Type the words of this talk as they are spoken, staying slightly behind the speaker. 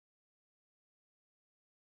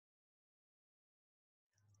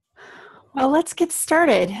Well, let's get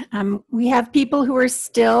started. We have people who are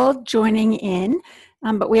still joining in,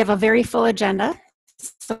 but we have a very full agenda.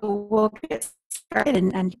 So we'll get started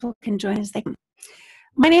and people can join as they can.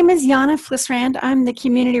 My name is Jana Flissrand. I'm the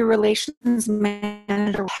Community Relations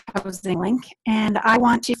Manager with Housing Link, and I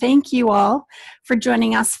want to thank you all for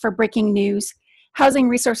joining us for Breaking News, Housing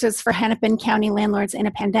Resources for Hennepin County Landlords in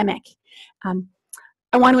a Pandemic.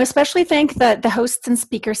 I want to especially thank the hosts and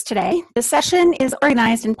speakers today. The session is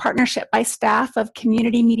organized in partnership by staff of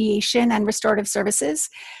Community Mediation and Restorative Services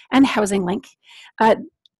and Housing Link.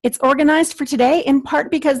 It's organized for today in part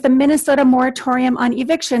because the Minnesota moratorium on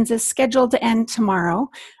evictions is scheduled to end tomorrow,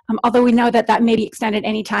 although we know that that may be extended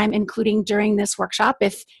anytime, including during this workshop.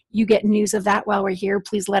 If you get news of that while we're here,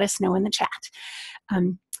 please let us know in the chat.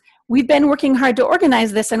 We've been working hard to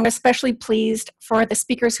organize this, and we're especially pleased for the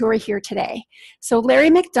speakers who are here today. So Larry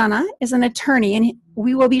McDonough is an attorney, and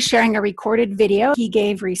we will be sharing a recorded video he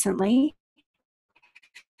gave recently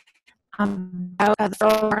about the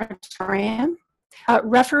federal moratorium.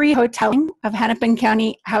 Referee Hoteling of Hennepin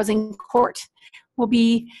County Housing Court will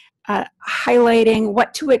be highlighting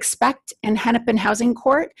what to expect in Hennepin Housing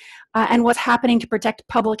Court and what's happening to protect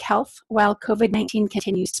public health while COVID-19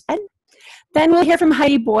 continues to spread. Then we'll hear from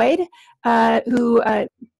Heidi Boyd, who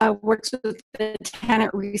works with the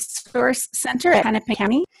Tenant Resource Center at Hennepin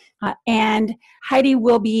County. And Heidi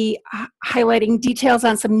will be highlighting details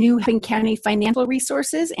on some new Hennepin County financial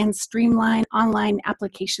resources and streamlined online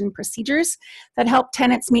application procedures that help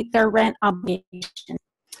tenants meet their rent obligation.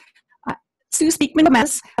 Sue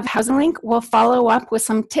Speakman-Gomez of Housing Link will follow up with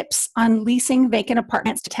some tips on leasing vacant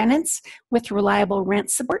apartments to tenants with reliable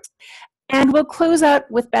rent support. And we'll close out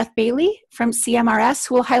with Beth Bailey from CMRS,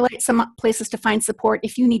 who will highlight some places to find support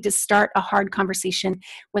if you need to start a hard conversation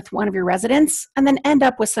with one of your residents, and then end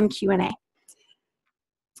up with some Q&A.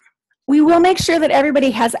 We will make sure that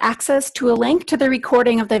everybody has access to a link to the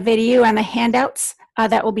recording of the video and the handouts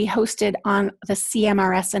that will be hosted on the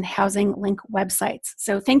CMRS and Housing Link websites.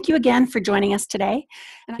 So thank you again for joining us today.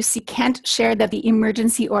 And I see Kent shared that the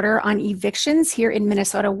emergency order on evictions here in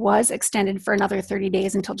Minnesota was extended for another 30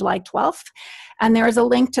 days until July 12th. And there is a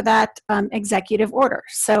link to that executive order.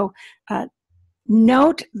 So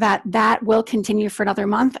note that that will continue for another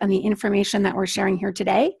month, and the information that we're sharing here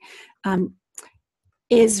today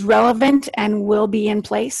is relevant and will be in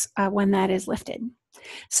place when that is lifted.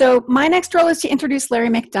 So my next role is to introduce Larry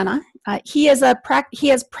McDonough. He has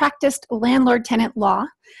practiced landlord-tenant law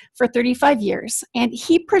for 35 years, and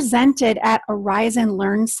he presented at a Rise and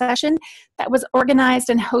Learn session that was organized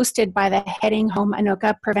and hosted by the Heading Home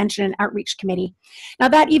Anoka Prevention and Outreach Committee. Now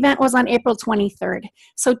that event was on April 23rd.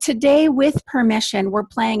 So today, with permission, we're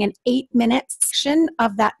playing an 8-minute section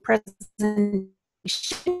of that presentation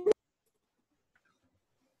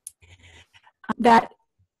that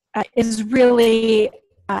is really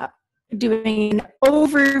doing an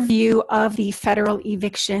overview of the federal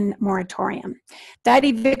eviction moratorium. That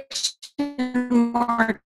eviction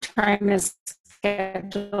moratorium is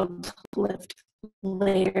scheduled to lift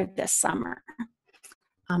later this summer.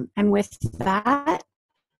 And with that.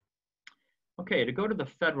 Okay, to go to the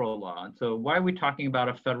federal law. So why are we talking about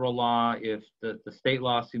a federal law if the state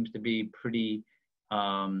law seems to be pretty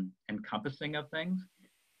encompassing of things?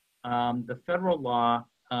 The federal law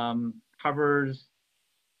covers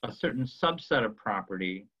a certain subset of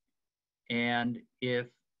property, and if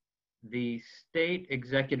the state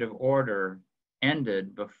executive order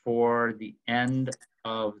ended before the end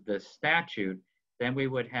of the statute, then we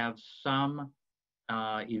would have some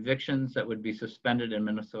evictions that would be suspended in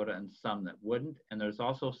Minnesota and some that wouldn't, and there's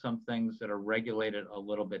also some things that are regulated a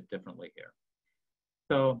little bit differently here.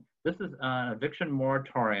 So this is an eviction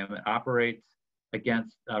moratorium. It operates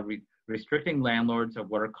against restricting landlords of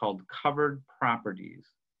what are called covered properties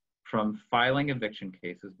from filing eviction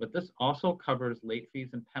cases, but this also covers late fees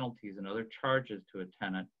and penalties and other charges to a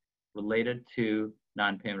tenant related to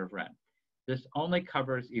non-payment of rent. This only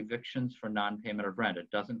covers evictions for non-payment of rent. It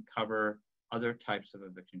doesn't cover other types of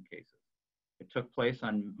eviction cases. It took place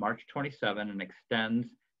on March 27 and extends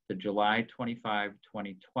to July 25,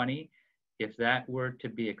 2020. If that were to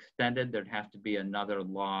be extended, there'd have to be another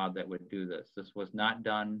law that would do this. This was not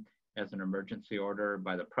done as an emergency order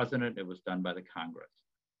by the president. It was done by the Congress.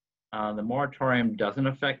 The moratorium doesn't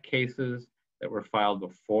affect cases that were filed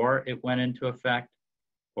before it went into effect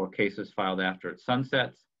or cases filed after it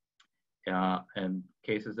sunsets, and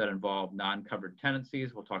cases that involve non-covered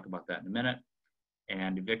tenancies. We'll talk about that in a minute,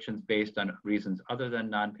 and evictions based on reasons other than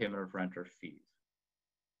non-payment of rent or fees.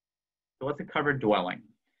 So what's a covered dwelling?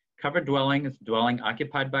 Covered dwelling is a dwelling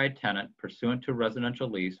occupied by a tenant pursuant to a residential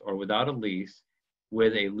lease or without a lease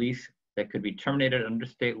with a lease that could be terminated under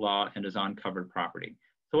state law and is on covered property.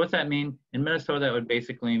 So what's that mean? In Minnesota, that would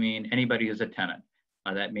basically mean anybody who's a tenant.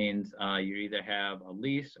 That means you either have a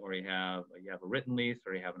lease, or you have a written lease,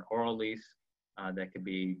 or you have an oral lease that could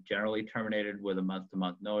be generally terminated with a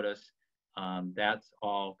month-to-month notice. That's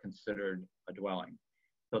all considered a dwelling.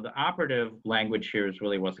 So the operative language here is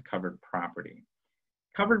really what's a covered property.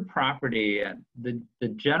 Covered property, the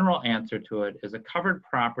general answer to it is a covered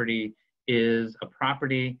property is a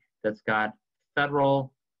property that's got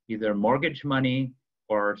federal either mortgage money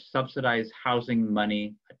or subsidized housing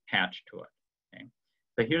money attached to it. Okay?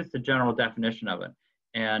 So here's the general definition of it.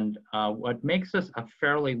 And what makes this a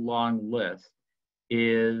fairly long list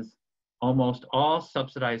is almost all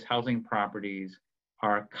subsidized housing properties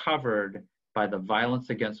are covered by the Violence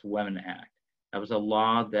Against Women Act. That was a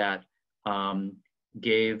law that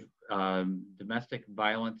gave domestic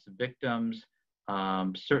violence victims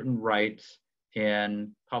certain rights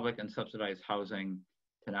in public and subsidized housing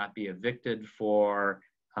to not be evicted for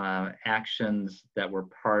actions that were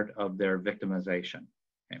part of their victimization.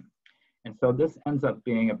 Okay? And so this ends up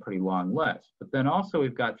being a pretty long list. But then also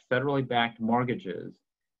we've got federally backed mortgages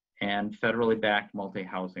and federally backed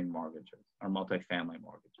multi-housing mortgages or multifamily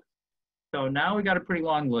mortgages. So now we got a pretty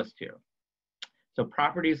long list here. So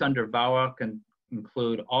properties under VAWA can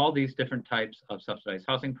include all these different types of subsidized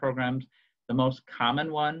housing programs. The most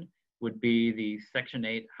common one would be the Section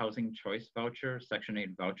 8 Housing Choice Voucher, Section 8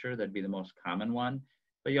 voucher, that'd be the most common one.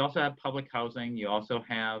 But you also have public housing. You also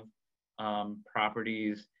have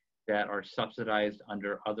properties that are subsidized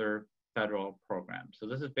under other federal programs. So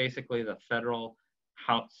this is basically the federal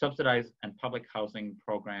subsidized and public housing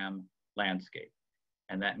program landscape.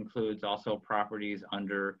 And that includes also properties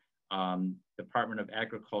under Department of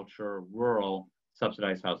Agriculture, rural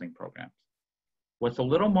subsidized housing programs. What's a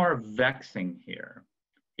little more vexing here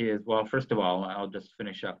is, well, first of all, I'll just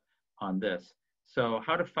finish up on this. So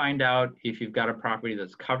how to find out if you've got a property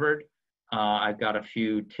that's covered. I've got a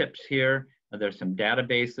few tips here. There's some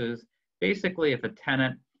databases. Basically, if a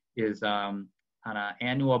tenant is on an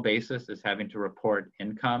annual basis is having to report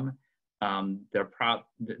income,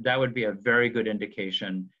 that would be a very good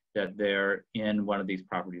indication that they're in one of these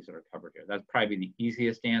properties that are covered here. That's probably the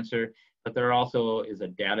easiest answer, but there also is a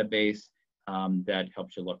database that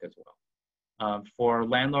helps you look as well. For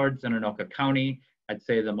landlords in Anoka County, I'd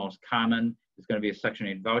say the most common is going to be a Section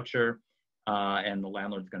 8 voucher, and the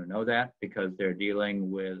landlord's going to know that because they're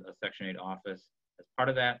dealing with a Section 8 office as part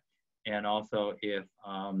of that. And also if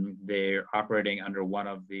they're operating under one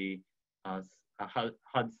of the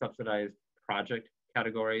HUD subsidized project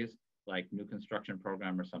categories, like new construction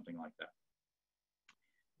program or something like that.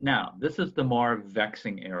 Now, this is the more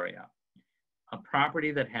vexing area. A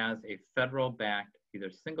property that has a federal backed, either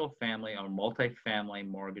single family or multifamily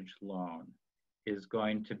mortgage loan is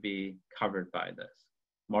going to be covered by this.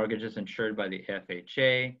 Mortgage is insured by the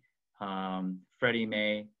FHA, Freddie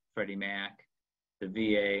Mae, Freddie Mac, the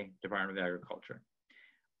VA, Department of Agriculture.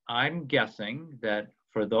 I'm guessing that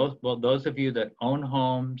for those of you that own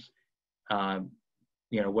homes,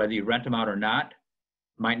 whether you rent them out or not,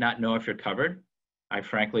 might not know if you're covered. I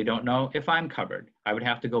frankly don't know if I'm covered. I would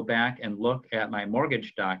have to go back and look at my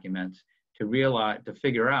mortgage documents to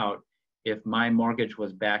figure out if my mortgage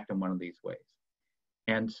was backed in one of these ways.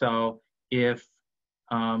 And so if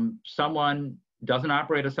someone doesn't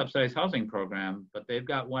operate a subsidized housing program, but they've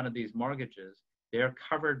got one of these mortgages, they're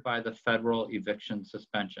covered by the federal eviction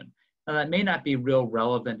suspension. Now that may not be real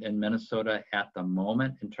relevant in Minnesota at the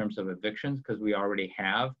moment in terms of evictions because we already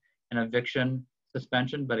have an eviction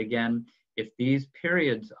suspension. But again, if these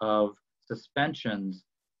periods of suspensions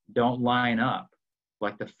don't line up,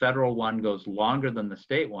 like the federal one goes longer than the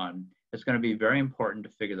state one, it's going to be very important to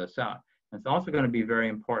figure this out. And it's also going to be very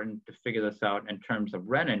important to figure this out in terms of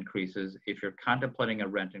rent increases if you're contemplating a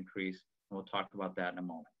rent increase, and we'll talk about that in a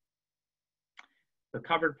moment. The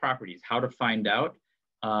covered properties, how to find out.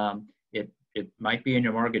 It might be in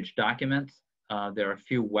your mortgage documents. There are a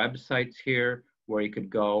few websites here where you could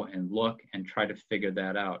go and look and try to figure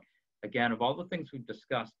that out. Again, of all the things we've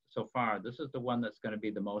discussed so far, this is the one that's going to be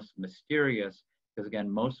the most mysterious because again,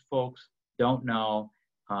 most folks don't know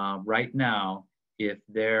right now if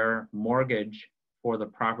their mortgage for the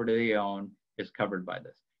property they own is covered by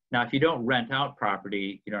this. Now, if you don't rent out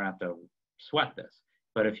property, you don't have to sweat this.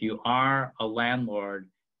 But if you are a landlord,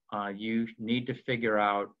 you need to figure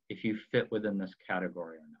out if you fit within this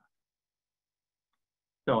category or not.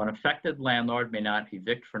 So an affected landlord may not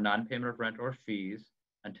evict for non-payment of rent or fees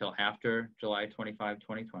until after July 25,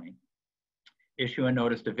 2020. Issue a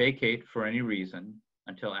notice to vacate for any reason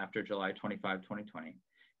until after July 25, 2020.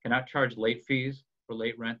 Cannot charge late fees for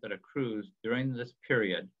late rent that accrues during this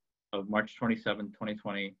period of March 27,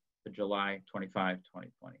 2020 to July 25,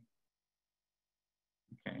 2020.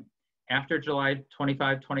 Okay. After July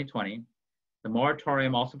 25, 2020, the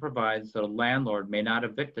moratorium also provides that a landlord may not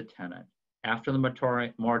evict a tenant after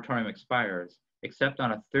the moratorium expires, except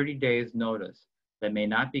on a 30 days notice that may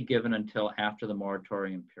not be given until after the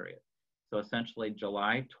moratorium period. So essentially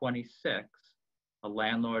July 26, a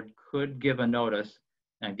landlord could give a notice.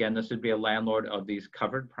 And again, this would be a landlord of these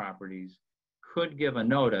covered properties, could give a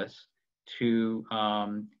notice to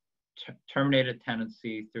terminate a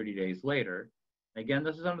tenancy 30 days later. Again,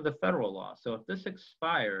 this is under the federal law. So if this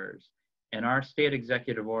expires and our state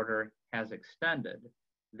executive order has extended,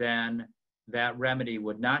 then that remedy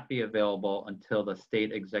would not be available until the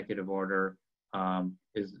state executive order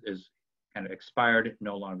is kind of expired,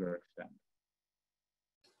 no longer extended.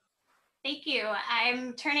 Thank you.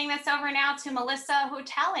 I'm turning this over now to Melissa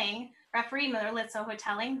Hotelling, referee Melissa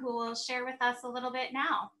Hotelling, who will share with us a little bit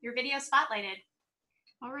now. Your video spotlighted.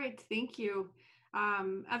 All right, thank you.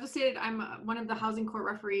 As I stated, I'm one of the housing court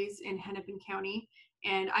referees in Hennepin County,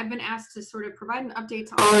 and I've been asked to sort of provide an update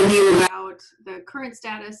to all of you about the current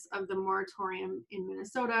status of the moratorium in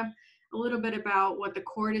Minnesota, a little bit about what the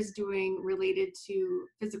court is doing related to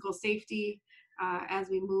physical safety as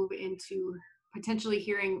we move into potentially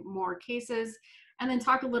hearing more cases, and then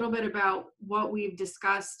talk a little bit about what we've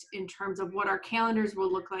discussed in terms of what our calendars will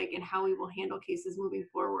look like and how we will handle cases moving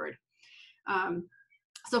forward.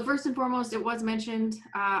 So first and foremost, it was mentioned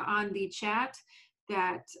on the chat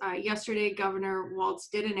that yesterday Governor Walz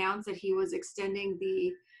did announce that he was extending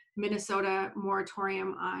the Minnesota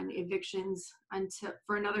moratorium on evictions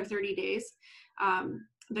for another 30 days.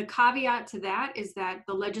 The caveat to that is that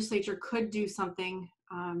the legislature could do something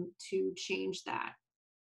to change that.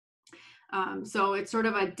 So it's sort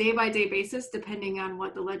of a day-by-day basis depending on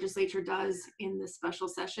what the legislature does in this special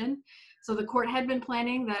session. So the court had been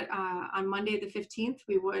planning that on Monday the 15th,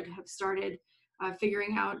 we would have started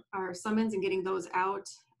figuring out our summons and getting those out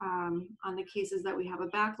on the cases that we have a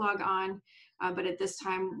backlog on. But at this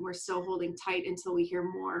time, we're still holding tight until we hear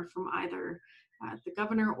more from either the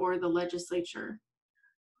governor or the legislature.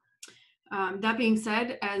 That being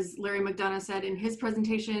said, as Larry McDonough said in his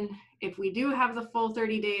presentation, if we do have the full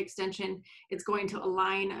 30-day extension, it's going to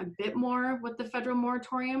align a bit more with the federal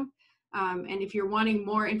moratorium. And if you're wanting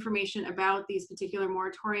more information about these particular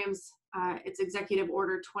moratoriums, it's Executive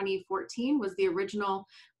Order 2014 was the original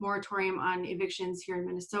moratorium on evictions here in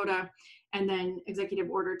Minnesota. And then Executive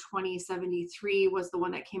Order 2073 was the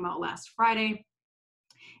one that came out last Friday.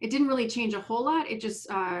 It didn't really change a whole lot. It just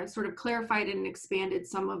sort of clarified and expanded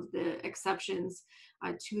some of the exceptions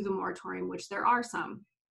to the moratorium, which there are some.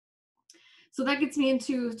 So that gets me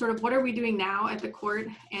into sort of what are we doing now at the court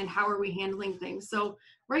and how are we handling things. So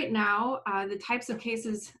right now, the types of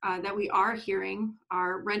cases that we are hearing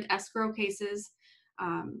are rent escrow cases.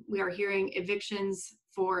 We are hearing evictions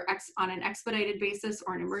on an expedited basis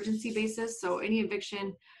or an emergency basis. So any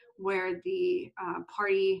eviction where the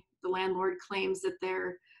the landlord claims that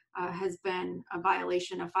there has been a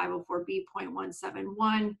violation of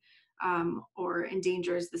 504B.171 or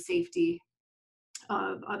endangers the safety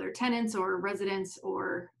of other tenants or residents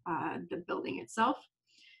or the building itself.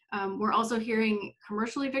 We're also hearing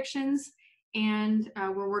commercial evictions, and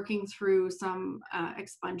we're working through some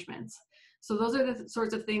expungements. So those are the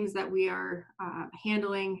sorts of things that we are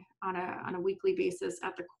handling on a weekly basis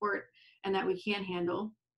at the court and that we can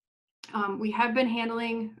handle. We have been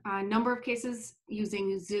handling a number of cases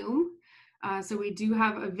using Zoom. So we do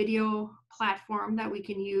have a video platform that we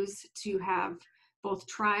can use to have both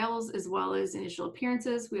trials as well as initial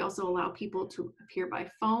appearances. We also allow people to appear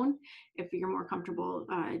by phone if you're more comfortable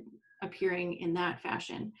appearing in that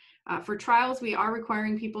fashion. For trials, we are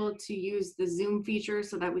requiring people to use the Zoom feature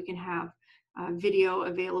so that we can have video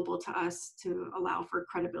available to us to allow for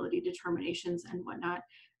credibility determinations and whatnot.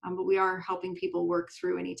 But we are helping people work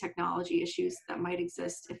through any technology issues that might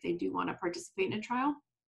exist if they do want to participate in a trial.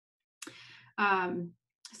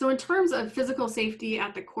 So in terms of physical safety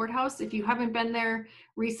at the courthouse, if you haven't been there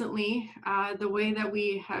recently, the way that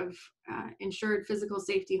we have ensured physical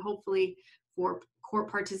safety, hopefully for court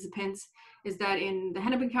participants, is that in the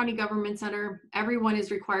Hennepin County Government Center, everyone is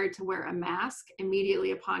required to wear a mask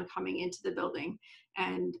immediately upon coming into the building.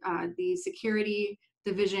 And the security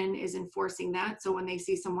division is enforcing that. So when they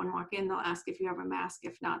see someone walk in, they'll ask if you have a mask.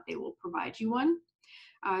 If not, they will provide you one.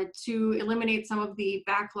 To eliminate some of the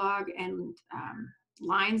backlog and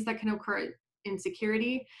lines that can occur in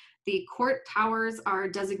security, the court towers are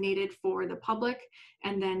designated for the public,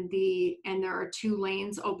 and then there are 2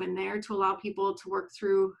 lanes open there to allow people to work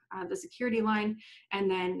through the security line, and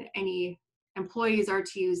then any employees are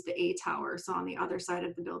to use the A tower, so on the other side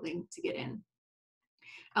of the building to get in.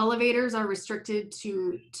 Elevators are restricted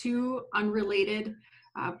to 2 unrelated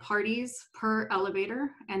parties per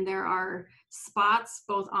elevator, and there are spots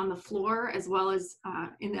both on the floor as well as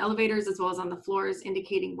in the elevators as well as on the floors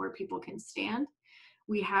indicating where people can stand.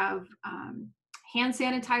 We have hand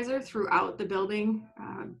sanitizer throughout the building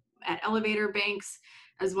at elevator banks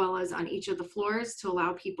as well as on each of the floors to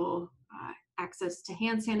allow people access to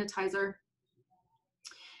hand sanitizer.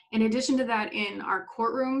 In addition to that, in our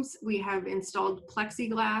courtrooms, we have installed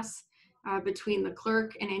plexiglass between the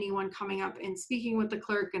clerk and anyone coming up and speaking with the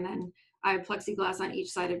clerk, and then I have plexiglass on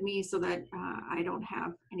each side of me so that I don't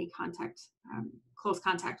have any contact, close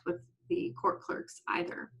contact with the court clerks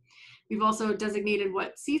either. We've also designated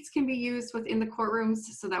what seats can be used within the courtrooms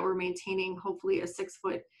so that we're maintaining hopefully a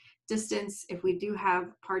 6-foot distance if we do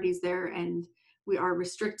have parties there, and we are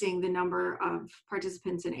restricting the number of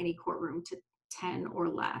participants in any courtroom to 10 or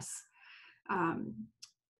less.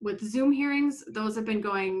 With Zoom hearings, those have been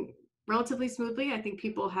going relatively smoothly. I think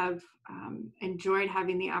people have enjoyed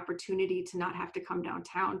having the opportunity to not have to come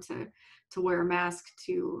downtown to wear a mask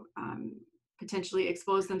to potentially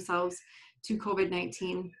expose themselves to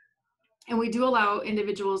COVID-19. And we do allow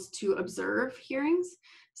individuals to observe hearings.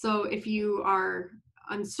 So if you are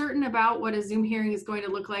uncertain about what a Zoom hearing is going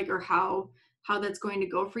to look like or how that's going to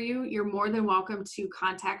go for you, you're more than welcome to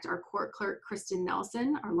contact our court clerk, Kristen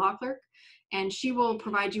Nelson, our law clerk, and she will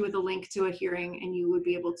provide you with a link to a hearing, and you would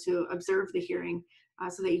be able to observe the hearing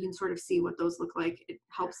so that you can sort of see what those look like. It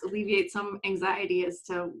helps alleviate some anxiety as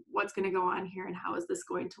to what's going to go on here and how is this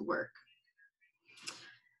going to work.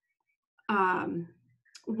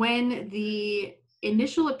 When the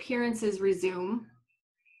initial appearances resume,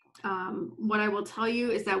 what I will tell you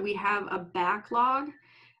is that we have a backlog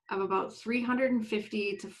of about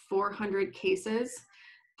 350 to 400 cases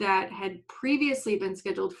that had previously been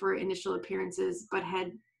scheduled for initial appearances but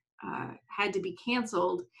had had to be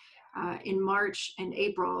canceled in March and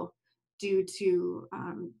April due to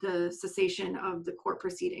the cessation of the court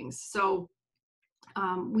proceedings. So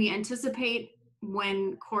we anticipate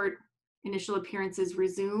when court initial appearances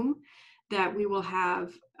resume that we will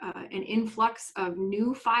have an influx of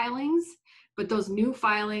new filings, but those new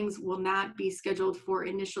filings will not be scheduled for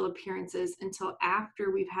initial appearances until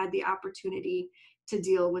after we've had the opportunity to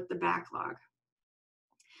deal with the backlog.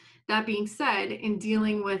 That being said, in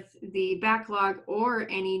dealing with the backlog or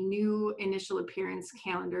any new initial appearance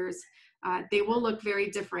calendars, they will look very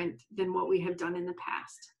different than what we have done in the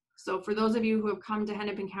past. So for those of you who have come to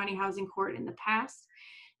Hennepin County Housing Court in the past,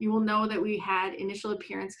 you will know that we had initial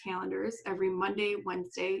appearance calendars every Monday,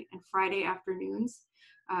 Wednesday, and Friday afternoons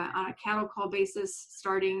on a cattle call basis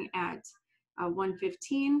starting at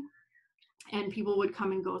 1:15, and people would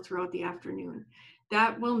come and go throughout the afternoon.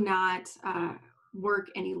 That will not work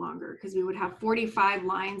any longer because we would have 45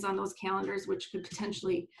 lines on those calendars, which could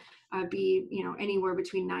potentially be anywhere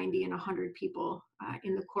between 90 and 100 people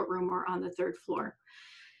in the courtroom or on the 3rd floor.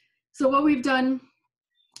 So what we've done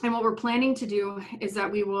and what we're planning to do is that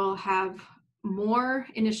we will have more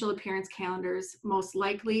initial appearance calendars, most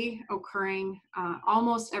likely occurring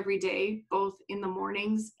almost every day, both in the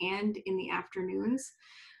mornings and in the afternoons.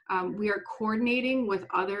 We are coordinating with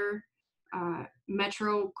other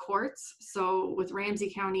metro courts, so with Ramsey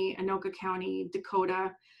County, Anoka County,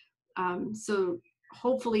 Dakota, so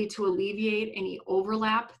hopefully to alleviate any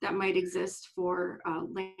overlap that might exist for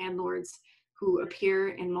landlords who appear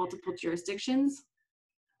in multiple jurisdictions.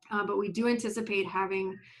 But we do anticipate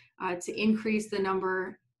having to increase the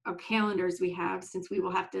number of calendars we have, since we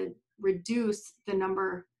will have to reduce the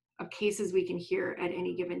number of cases we can hear at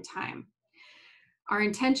any given time. Our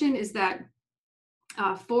intention is that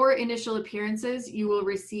for initial appearances, you will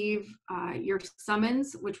receive your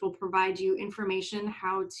summons, which will provide you information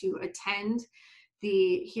how to attend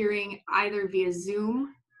the hearing either via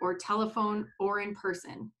Zoom or telephone or in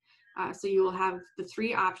person. So you will have the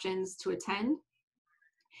 3 options to attend.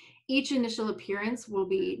 Each initial appearance will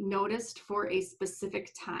be noticed for a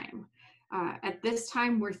specific time. At this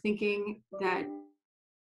time, we're thinking that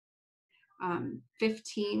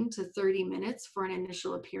 15 to 30 minutes for an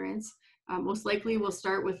initial appearance. Most likely we'll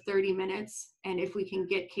start with 30 minutes, and if we can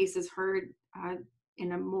get cases heard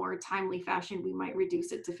in a more timely fashion, we might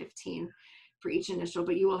reduce it to 15 for each initial,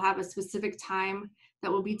 but you will have a specific time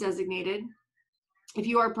that will be designated. If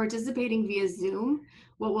you are participating via Zoom,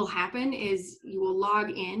 what will happen is you will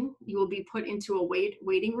log in, you will be put into a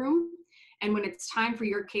waiting room, and when it's time for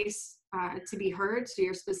your case to be heard, so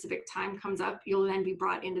your specific time comes up, you'll then be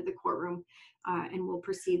brought into the courtroom and we'll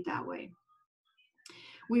proceed that way.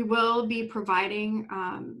 We will be providing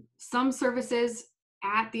some services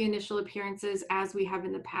at the initial appearances as we have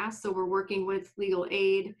in the past. So we're working with legal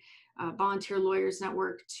aid, Volunteer Lawyers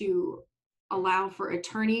Network to allow for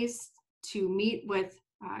attorneys to meet with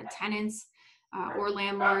tenants or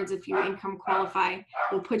landlords. If you income qualify,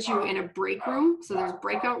 we'll put you in a break room. So there's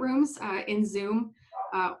breakout rooms in Zoom,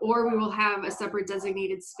 or we will have a separate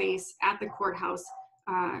designated space at the courthouse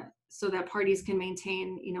so that parties can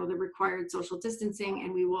maintain, you know, the required social distancing,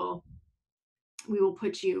 and we will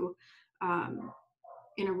put you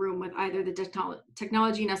in a room with either the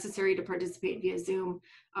technology necessary to participate via Zoom,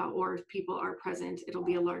 or if people are present, it'll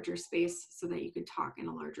be a larger space so that you can talk in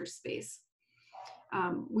a larger space.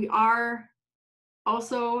 We are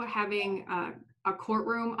also having a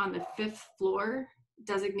courtroom on the 5th floor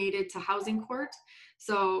designated to housing court.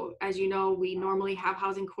 So as you know, we normally have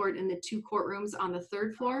housing court in the 2 courtrooms on the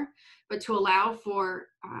 3rd floor, but to allow for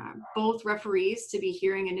both referees to be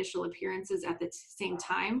hearing initial appearances at the same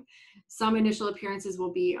time, some initial appearances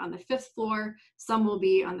will be on the 5th floor, some will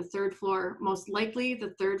be on the 3rd floor. Most likely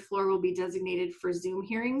the 3rd floor will be designated for Zoom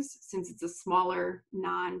hearings, since it's a smaller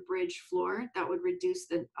non-bridge floor that would reduce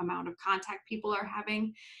the amount of contact people are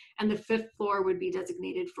having. And the 5th floor would be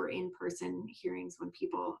designated for in-person hearings when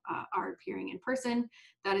people are appearing in person.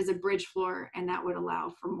 That is a bridge floor, and that would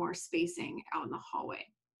allow for more spacing out in the hallway.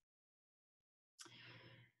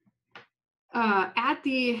 At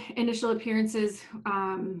the initial appearances,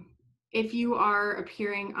 if you are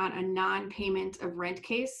appearing on a non-payment of rent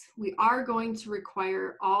case, we are going to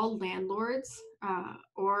require all landlords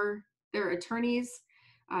or their attorneys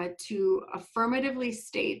to affirmatively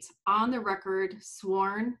state on the record,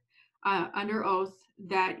 sworn under oath,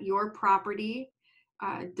 that your property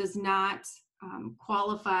does not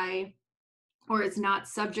qualify or is not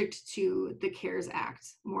subject to the CARES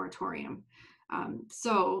Act moratorium.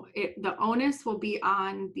 So the onus will be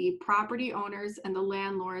on the property owners and the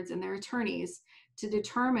landlords and their attorneys to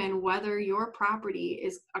determine whether your property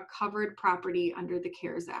is a covered property under the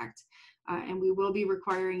CARES Act. And we will be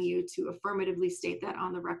requiring you to affirmatively state that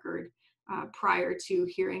on the record prior to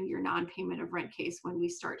hearing your non-payment of rent case when we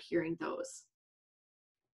start hearing those.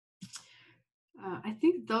 I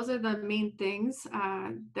think those are the main things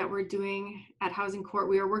that we're doing at Housing Court.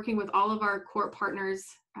 We are working with all of our court partners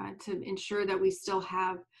to ensure that we still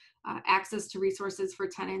have access to resources for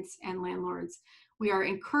tenants and landlords. We are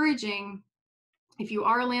encouraging, if you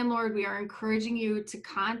are a landlord, we are encouraging you to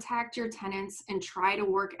contact your tenants and try to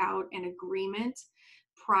work out an agreement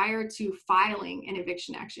prior to filing an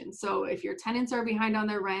eviction action. So if your tenants are behind on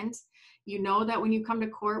their rent, you know that when you come to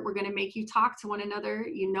court, we're going to make you talk to one another.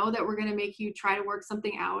 You know that we're going to make you try to work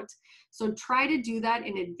something out. So try to do that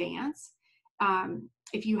in advance.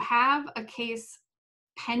 If you have a case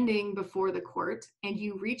pending before the court and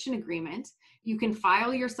you reach an agreement, you can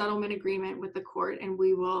file your settlement agreement with the court, and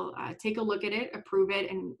we will take a look at it, approve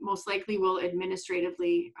it, and most likely will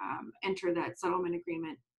administratively enter that settlement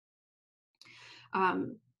agreement.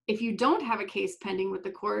 If you don't have a case pending with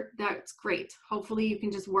the court, that's great. Hopefully you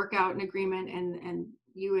can just work out an agreement and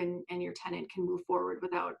you and your tenant can move forward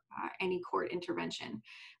without any court intervention.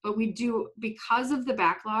 But we do, because of the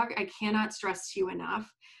backlog, I cannot stress to you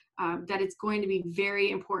enough that it's going to be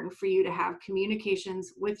very important for you to have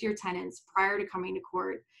communications with your tenants prior to coming to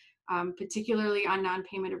court, particularly on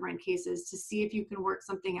non-payment of rent cases, to see if you can work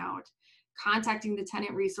something out. Contacting the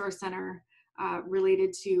Tenant Resource Center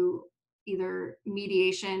related to either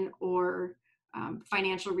mediation or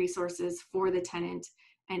financial resources for the tenant,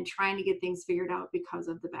 and trying to get things figured out because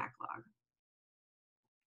of the backlog.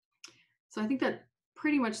 So I think that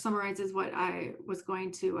pretty much summarizes what I was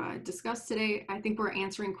going to discuss today. I think we're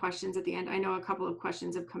answering questions at the end. I know a couple of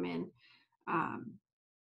questions have come in,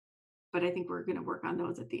 but I think we're going to work on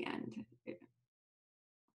those at the end.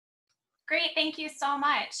 Great, thank you so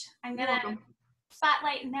much. I'm going to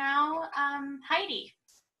spotlight now Heidi.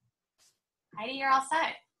 Heidi, you're all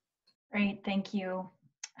set. Great, thank you.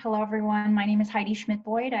 Hello, everyone. My name is Heidi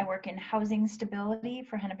Schmidt-Boyd. I work in housing stability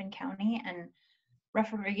for Hennepin County, and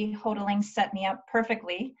referee Hodeling set me up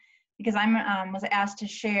perfectly because I was asked to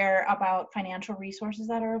share about financial resources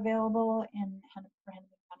that are available for Hennepin County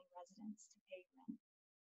residents to pay rent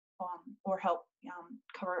or help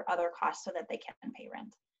cover other costs so that they can pay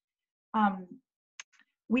rent.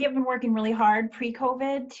 We have been working really hard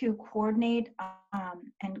pre-COVID to coordinate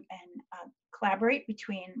and collaborate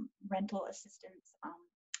between rental assistance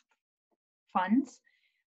funds.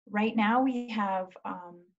 Right now we have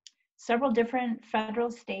several different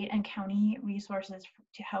federal, state, and county resources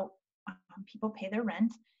to help people pay their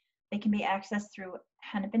rent. They can be accessed through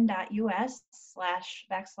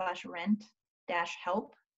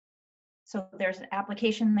hennepin.us/rent-help. So there's an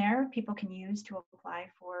application there people can use to apply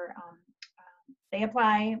for they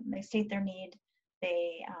apply, they state their need,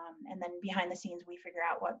 and then behind the scenes, we figure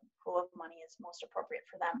out what pool of money is most appropriate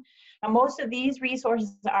for them. Now, most of these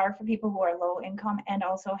resources are for people who are low income and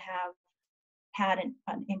also have had an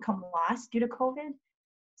income loss due to COVID.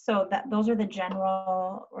 So those are the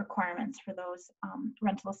general requirements for those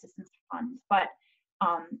rental assistance funds. But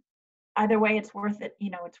either way, it's worth it.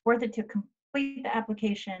 It's worth it to complete the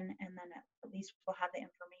application, and then at least we'll have the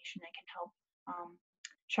information that can help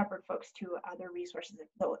shepherd folks to other resources if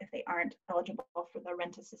they aren't eligible for the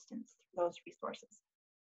rent assistance, those resources.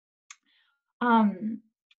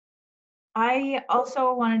 I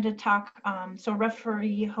also wanted to talk, so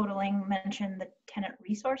referee Hodeling mentioned the Tenant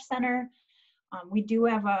Resource Center. We do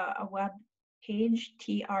have a web page,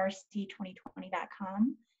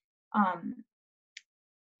 trc2020.com.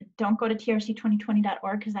 Don't go to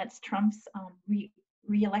trc2020.org because that's Trump's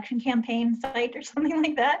re-election campaign site or something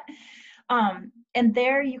like that. And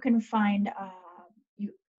there you can find,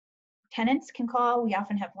 tenants can call. We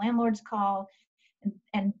often have landlords call,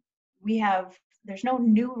 and there's no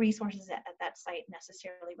new resources at that site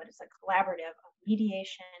necessarily, but it's a collaborative of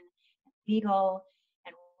mediation, legal,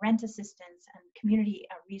 and rent assistance and community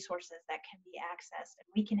resources that can be accessed. And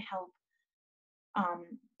we can help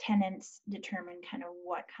tenants determine kind of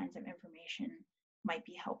what kinds of information might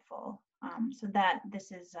be helpful. So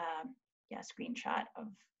this is a screenshot of.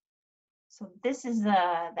 So this is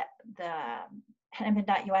the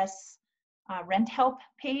Hennepin.us rent help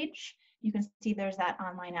page. You can see there's that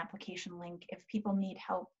online application link. If people need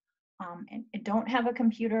help and don't have a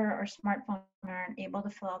computer or smartphone or aren't able to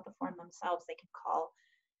fill out the form themselves, they can call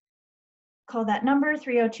that number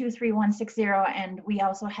 302-3160, and we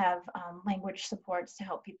also have language supports to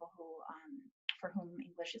help people for whom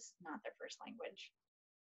English is not their first language.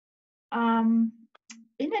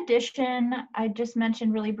 In addition, I just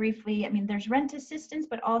mentioned really briefly, there's rent assistance,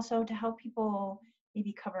 but also to help people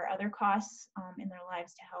maybe cover other costs in their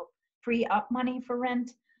lives to help free up money for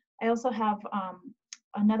rent. I also have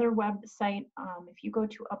another website. If you go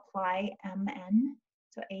to ApplyMN,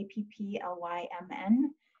 so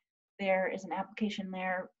ApplyMN, there is an application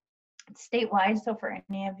there. It's statewide, so for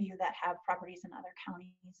any of you that have properties in other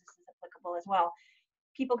counties, this is applicable as well.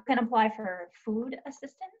 People can apply for food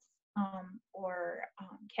assistance or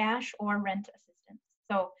cash or rent assistance.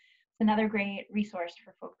 So it's another great resource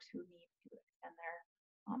for folks who need to extend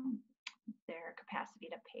their capacity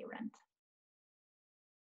to pay rent.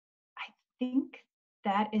 I think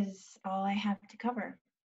that is all I have to cover,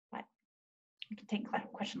 but we can take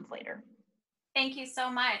questions later. Thank you so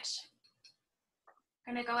much.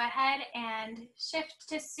 I'm going to go ahead and shift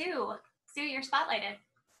to Sue. Sue, you're spotlighted.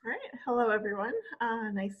 All right. Hello, everyone.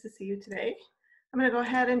 Nice to see you today. I'm going to go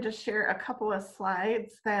ahead and just share a couple of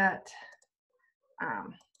slides that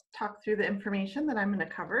talk through the information that I'm going to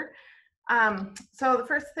cover. So the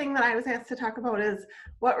first thing that I was asked to talk about is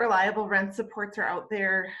what reliable rent supports are out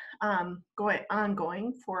there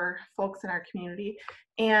ongoing for folks in our community.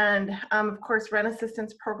 And of course, rent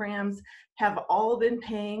assistance programs have all been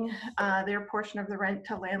paying their portion of the rent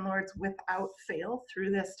to landlords without fail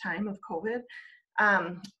through this time of COVID.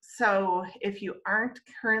 So if you aren't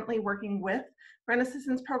currently working with rent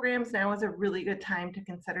assistance programs, now is a really good time to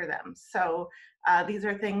consider them. So these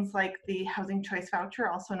are things like the Housing Choice Voucher,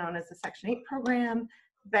 also known as the Section 8 program,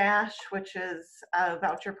 VASH, which is a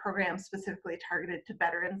voucher program specifically targeted to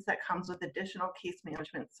veterans that comes with additional case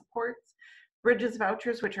management supports. Bridges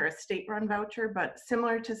vouchers, which are a state-run voucher, but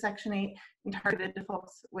similar to Section 8 and targeted to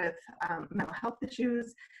folks with mental health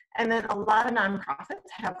issues. And then a lot of nonprofits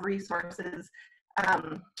have resources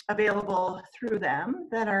available through them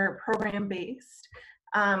that are program-based.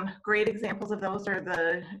 Great examples of those are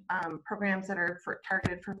the programs that are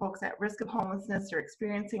targeted for folks at risk of homelessness or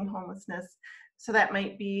experiencing homelessness. So that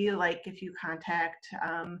might be like if you contact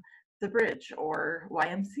the Bridge or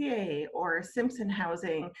YMCA or Simpson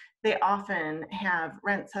Housing, they often have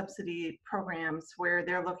rent subsidy programs where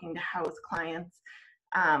they're looking to house clients.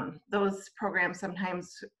 Those programs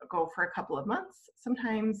sometimes go for a couple of months,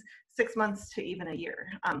 sometimes 6 months to even a year.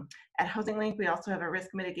 At Housing Link, we also have a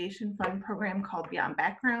risk mitigation fund program called Beyond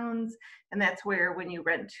Backgrounds, and that's where when you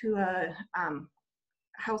rent to a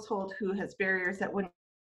household who has barriers that wouldn't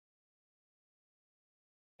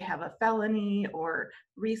have a felony or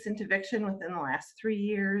recent eviction within the last 3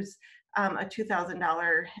 years, a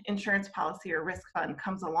 $2,000 insurance policy or risk fund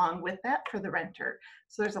comes along with that for the renter.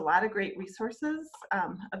 So there's a lot of great resources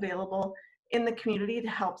available in the community to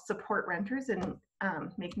help support renters in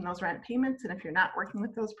making those rent payments. And if you're not working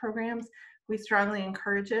with those programs, we strongly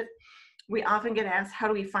encourage it. We often get asked, how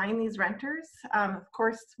do we find these renters? Of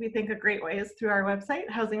course, we think a great way is through our website,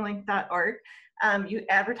 housinglink.org. You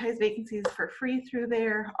advertise vacancies for free through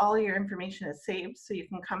there. All your information is saved, so you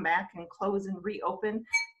can come back and close and reopen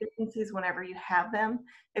vacancies whenever you have them.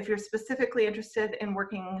 If you're specifically interested in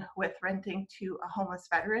working with renting to a homeless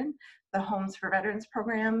veteran, the Homes for Veterans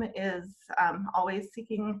program is always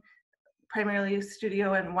seeking primarily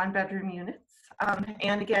studio and one-bedroom units.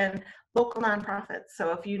 And again, local nonprofits.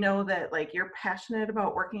 So if you know that like you're passionate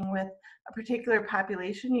about working with a particular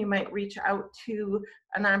population, you might reach out to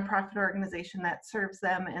a nonprofit organization that serves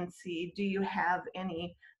them and see, do you have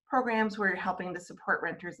any programs where you're helping to support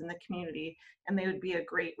renters in the community? And they would be a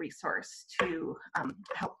great resource to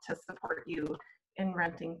help to support you in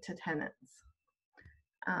renting to tenants.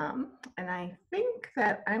 And I think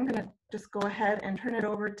that I'm going to just go ahead and turn it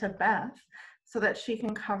over to Beth so that she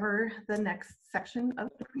can cover the next section of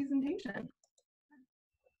the presentation.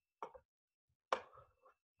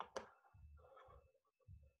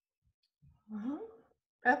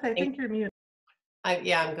 Beth, I think you're muted.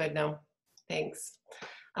 Yeah, I'm good now. Thanks.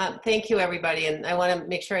 Thank you, everybody. And I want to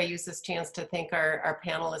make sure I use this chance to thank our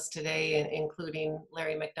panelists today, including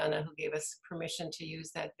Larry McDonough, who gave us permission to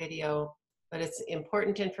use that video. But it's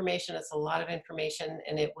important information. It's a lot of information,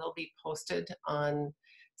 and it will be posted on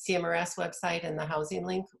CMRS website and the Housing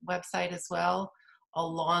Link website as well,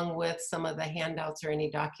 along with some of the handouts or any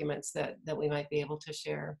documents that we might be able to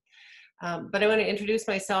share. But I want to introduce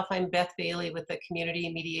myself. I'm Beth Bailey with the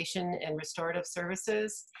Community Mediation and Restorative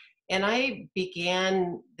Services. And I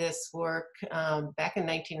began this work back in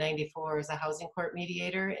 1994 as a housing court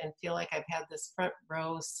mediator, and feel like I've had this front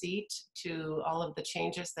row seat to all of the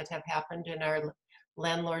changes that have happened in our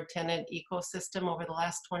landlord-tenant ecosystem over the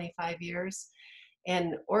last 25 years.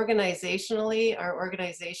 And organizationally, our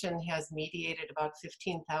organization has mediated about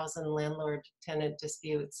 15,000 landlord-tenant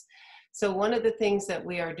disputes. So one of the things that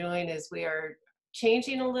we are doing is we are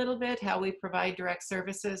changing a little bit how we provide direct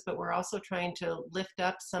services, but we're also trying to lift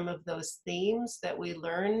up some of those themes that we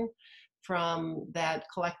learn from that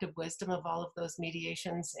collective wisdom of all of those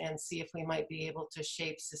mediations and see if we might be able to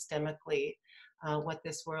shape systemically what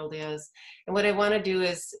this world is. And what I want to do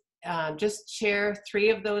is just share 3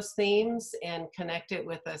 of those themes and connect it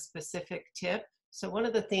with a specific tip. So one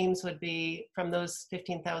of the themes would be from those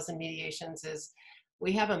 15,000 mediations is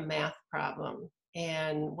we have a math problem.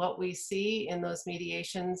 And what we see in those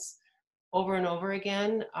mediations over and over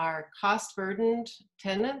again are cost-burdened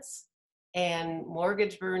tenants and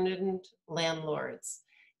mortgage-burdened landlords.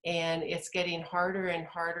 And it's getting harder and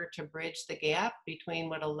harder to bridge the gap between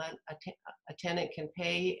what a tenant can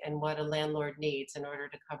pay and what a landlord needs in order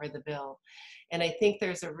to cover the bill. And I think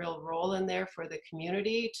there's a real role in there for the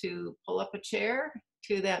community to pull up a chair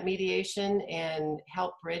to that mediation and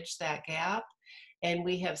help bridge that gap. And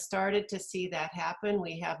we have started to see that happen.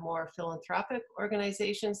 We have more philanthropic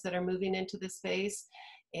organizations that are moving into the space.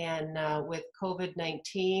 And with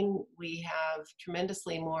COVID-19, we have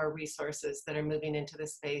tremendously more resources that are moving into the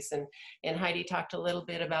space. And Heidi talked a little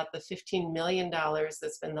bit about the $15 million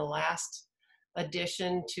that's been the last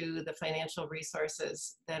addition to the financial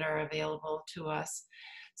resources that are available to us.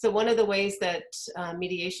 So one of the ways that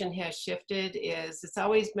mediation has shifted is it's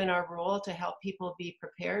always been our role to help people be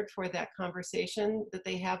prepared for that conversation that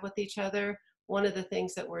they have with each other. One of the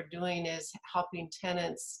things that we're doing is helping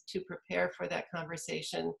tenants to prepare for that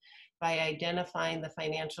conversation by identifying the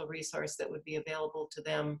financial resource that would be available to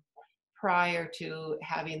them prior to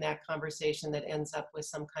having that conversation that ends up with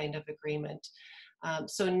some kind of agreement.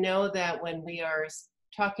 So know that when we are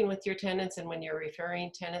talking with your tenants and when you're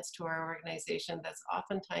referring tenants to our organization, that's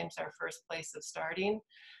oftentimes our first place of starting.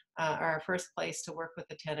 Our first place to work with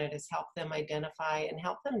the tenant is help them identify and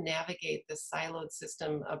help them navigate the siloed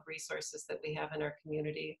system of resources that we have in our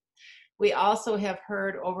community. We also have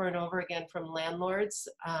heard over and over again from landlords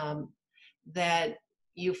that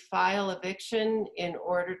you file eviction in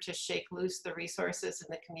order to shake loose the resources in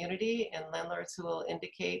the community, and landlords who will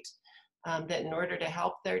indicate that in order to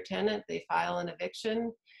help their tenant, they file an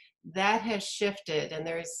eviction. That has shifted, and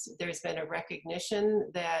there's been a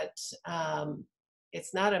recognition that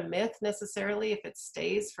it's not a myth necessarily if it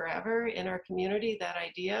stays forever in our community, that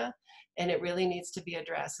idea, and it really needs to be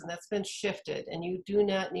addressed. And that's been shifted, and you do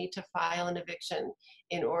not need to file an eviction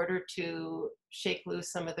in order to shake loose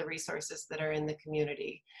some of the resources that are in the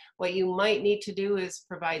community. What you might need to do is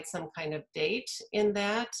provide some kind of date in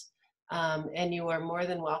that. And you are more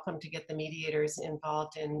than welcome to get the mediators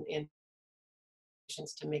involved in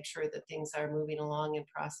to make sure that things are moving along and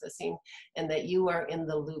processing, and that you are in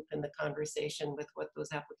the loop in the conversation with what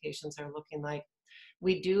those applications are looking like.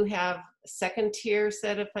 We do have a second tier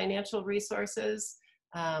set of financial resources.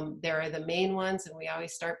 There are the main ones, and we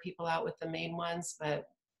always start people out with the main ones, but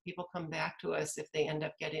people come back to us if they end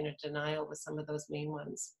up getting a denial with some of those main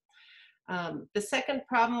ones. The second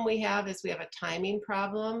problem we have is we have a timing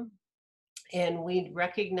problem, and we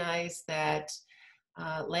recognize that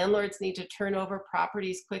landlords need to turn over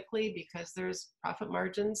properties quickly because there's profit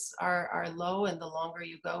margins are low, and the longer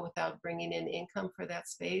you go without bringing in income for that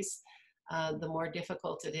space, the more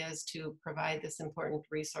difficult it is to provide this important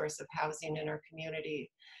resource of housing in our community.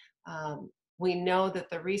 We know that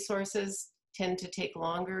the resources tend to take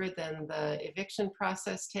longer than the eviction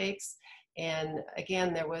process takes. And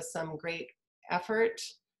again, there was some great effort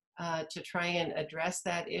to try and address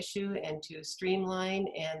that issue and to streamline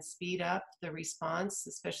and speed up the response,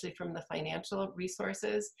 especially from the financial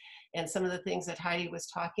resources. And some of the things that Heidi was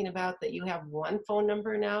talking about, that you have one phone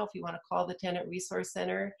number now if you want to call the Tenant Resource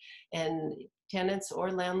Center, and tenants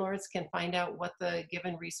or landlords can find out what the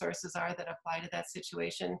given resources are that apply to that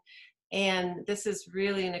situation. And this is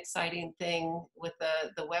really an exciting thing with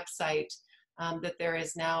the website, that there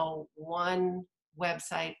is now one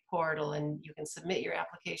website portal, and you can submit your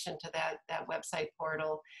application to that website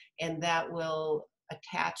portal, and that will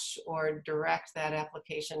attach or direct that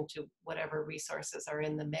application to whatever resources are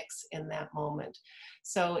in the mix in that moment.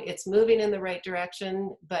 So it's moving in the right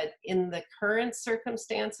direction, but in the current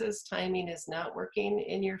circumstances, timing is not working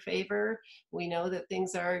in your favor. We know that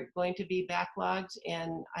things are going to be backlogged,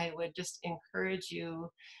 and I would just encourage you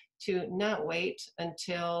to not wait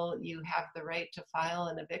until you have the right to file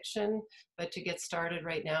an eviction, but to get started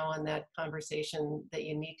right now on that conversation that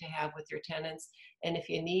you need to have with your tenants. And if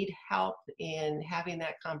you need help in having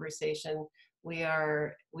that conversation, we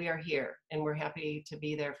are here, and we're happy to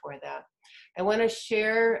be there for that. I want to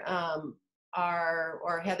share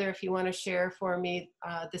or Heather, if you want to share for me,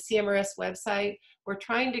 the CMRS website. We're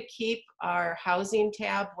trying to keep our housing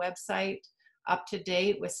tab website up to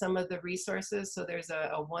date with some of the resources. So there's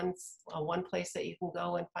a one place that you can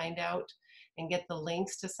go and find out and get the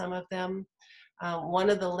links to some of them.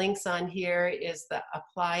 One of the links on here is the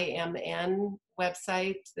Apply MN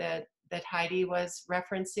website that Heidi was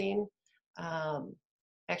referencing.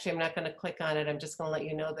 Actually, I'm not going to click on it. I'm just going to let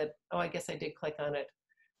you know that, oh, I guess I did click on it.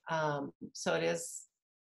 So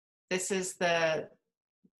this is the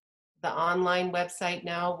online website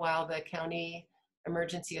now, while the county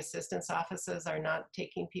emergency assistance offices are not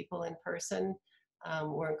taking people in person.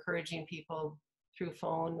 We're encouraging people through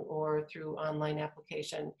phone or through online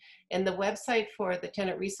application. And the website for the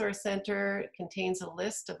Tenant Resource Center contains a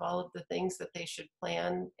list of all of the things that they should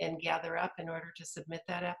plan and gather up in order to submit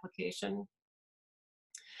that application.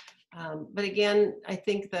 But again, I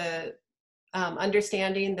think the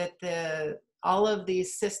understanding that all of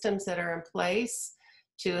these systems that are in place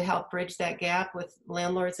to help bridge that gap with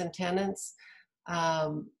landlords and tenants,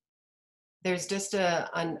 there's just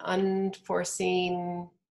an unforeseen,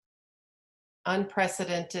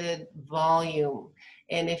 unprecedented volume.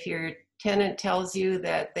 And if your tenant tells you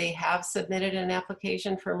that they have submitted an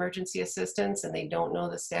application for emergency assistance and they don't know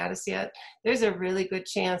the status yet, there's a really good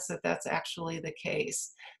chance that that's actually the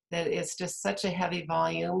case, that it's just such a heavy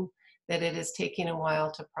volume that it is taking a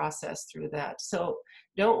while to process through that. So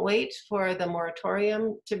don't wait for the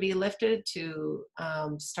moratorium to be lifted to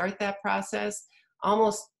start that process.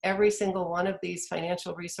 Almost every single one of these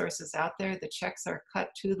financial resources out there, the checks are cut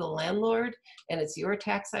to the landlord, and it's your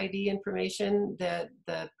tax ID information that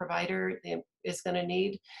the provider is going to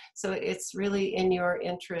need. So it's really in your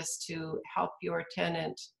interest to help your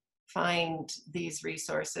tenant find these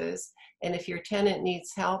resources. And if your tenant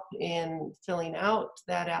needs help in filling out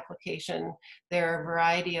that application, there are a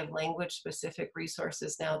variety of language specific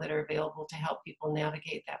resources now that are available to help people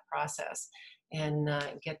navigate that process and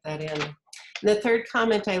get that in. And the third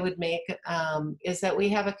comment I would make is that we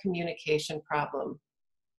have a communication problem.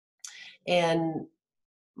 And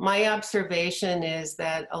my observation is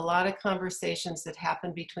that a lot of conversations that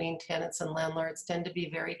happen between tenants and landlords tend to be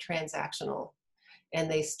very transactional. And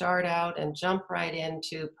they start out and jump right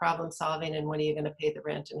into problem solving and when are you going to pay the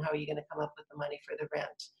rent and how are you going to come up with the money for the rent.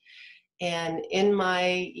 And in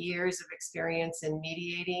my years of experience in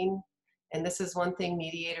mediating, and this is one thing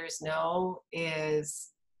mediators know,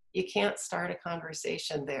 is you can't start a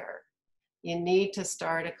conversation there. You need to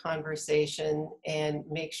start a conversation and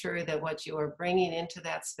make sure that what you are bringing into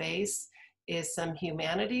that space is some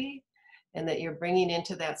humanity, and that you're bringing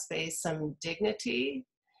into that space some dignity,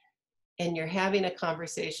 and you're having a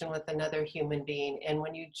conversation with another human being. And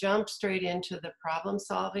when you jump straight into the problem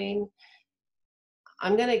solving,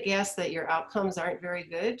 I'm going to guess that your outcomes aren't very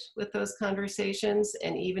good with those conversations.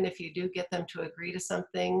 And even if you do get them to agree to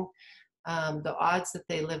something, the odds that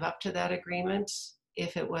they live up to that agreement,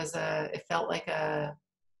 if it felt like a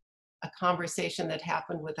a conversation that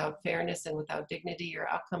happened without fairness and without dignity, your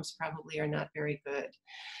outcomes probably are not very good.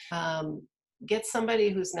 Get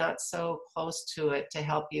somebody who's not so close to it to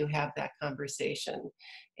help you have that conversation,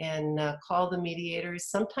 and call the mediators.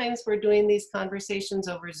 Sometimes we're doing these conversations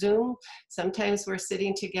over Zoom, sometimes we're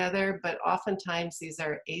sitting together, but oftentimes these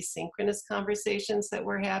are asynchronous conversations that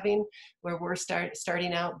we're having, where we're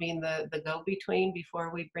starting out being the go-between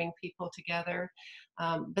before we bring people together.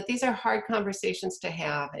 But these are hard conversations to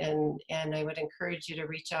have, and I would encourage you to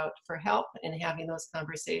reach out for help in having those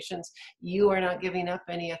conversations. You are not giving up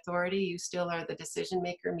any authority. You still are the decision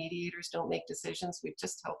maker. Mediators don't make decisions. We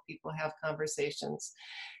just help people have conversations.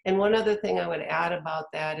 And one other thing I would add about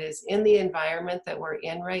that is, in the environment that we're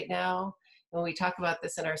in right now, when we talk about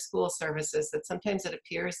this in our school services, that sometimes it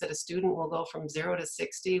appears that a student will go from 0 to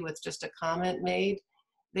 60 with just a comment made.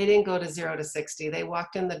 They didn't go to 0 to 60. They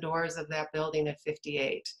walked in the doors of that building at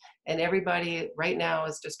 58. And everybody right now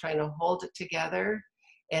is just trying to hold it together.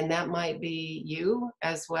 And that might be you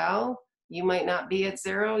as well. You might not be at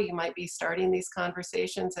 0. You might be starting these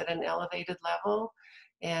conversations at an elevated level.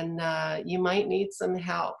 And you might need some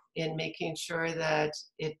help in making sure that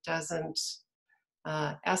it doesn't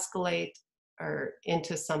escalate or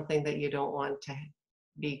into something that you don't want to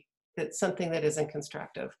be, that's something that isn't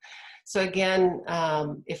constructive. So again,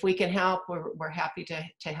 if we can help, we're happy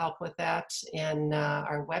to help with that. And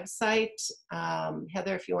our website,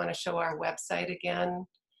 Heather, if you want to show our website again.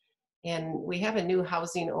 And we have a new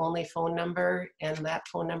housing only phone number, and that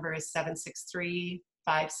phone number is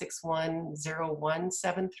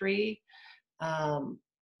 763-561-0173.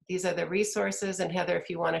 These are the resources. And Heather, if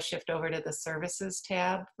you want to shift over to the services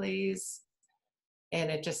tab, please. And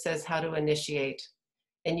it just says how to initiate.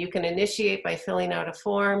 And you can initiate by filling out a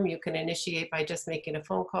form. You can initiate by just making a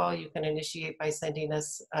phone call. You can initiate by sending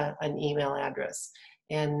us an email address.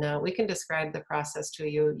 And we can describe the process to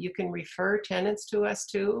you. You can refer tenants to us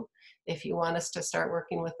too, if you want us to start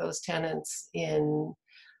working with those tenants in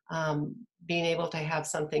being able to have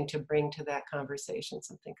something to bring to that conversation,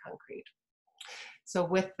 something concrete. So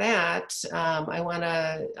with that, I want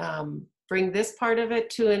to bring this part of it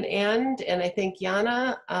to an end. And I think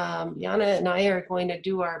Jana and I are going to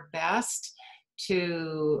do our best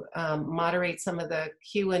to moderate some of the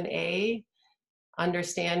Q&A,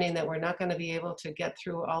 understanding that we're not going to be able to get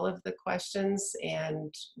through all of the questions,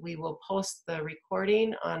 and we will post the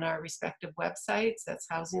recording on our respective websites. That's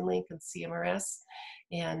Housing Link and CMRS.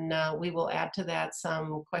 And we will add to that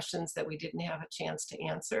some questions that we didn't have a chance to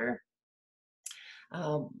answer.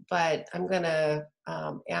 But I'm going to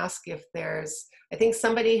ask if there's, I think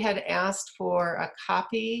somebody had asked for a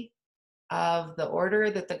copy of the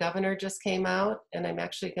order that the governor just came out, and I'm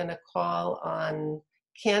actually going to call on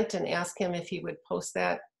Kent and ask him if he would post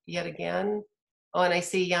that yet again. Oh, and I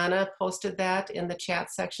see Jana posted that in the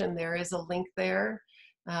chat section. There is a link there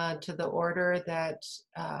to the order that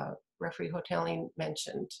Referee Hotelling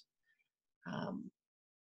mentioned.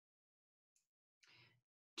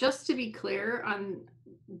 Just to be clear on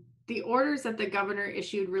the orders that the governor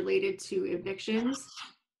issued related to evictions,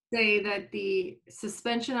 say that the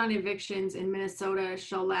suspension on evictions in Minnesota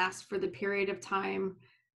shall last for the period of time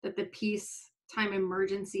that the peacetime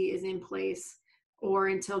emergency is in place, or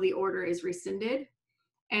until the order is rescinded.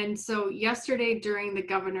 And so yesterday during the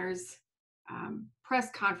governor's press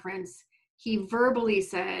conference, he verbally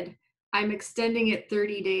said, I'm extending it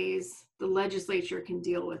 30 days. The legislature can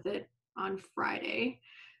deal with it on Friday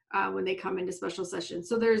when they come into special session.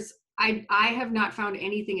 So I have not found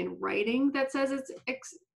anything in writing that says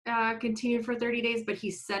it's continued for 30 days, but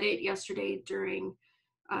he said it yesterday during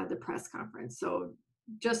the press conference. So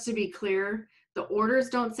just to be clear, the orders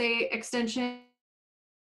don't say extension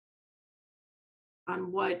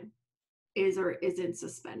on what is or isn't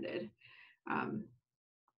suspended.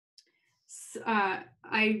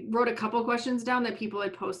 I wrote a couple questions down that people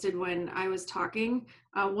had posted when I was talking.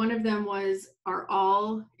 One of them was, are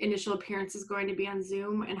all initial appearances going to be on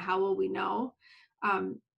Zoom, and how will we know?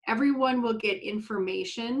 Everyone will get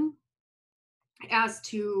information as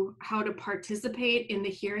to how to participate in the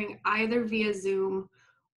hearing, either via Zoom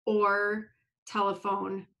or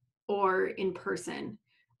telephone or in person.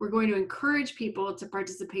 We're going to encourage people to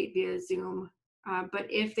participate via Zoom, but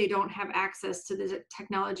if they don't have access to the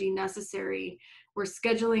technology necessary, we're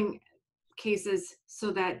scheduling cases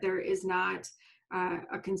so that there is not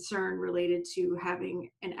a concern related to having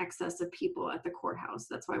an excess of people at the courthouse.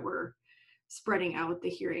 That's why we're spreading out the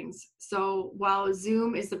hearings. So while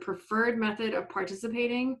Zoom is the preferred method of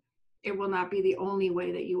participating, it will not be the only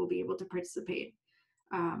way that you will be able to participate.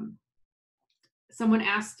 Someone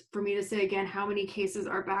asked for me to say again, how many cases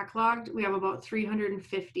are backlogged? We have about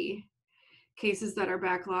 350. cases that are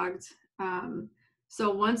backlogged. So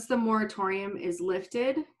once the moratorium is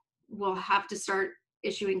lifted, we'll have to start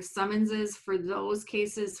issuing summonses for those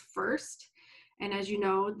cases first. And as you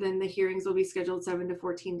know, then the hearings will be scheduled 7 to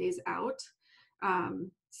 14 days out.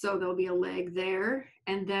 So there'll be a lag there.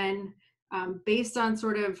 And then based on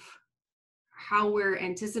sort of how we're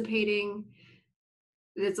anticipating,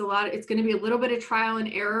 it's going to be a little bit of trial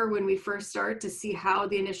and error when we first start to see how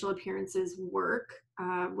the initial appearances work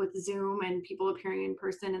with Zoom and people appearing in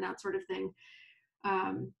person and that sort of thing.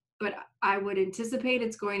 But I would anticipate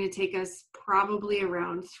it's going to take us probably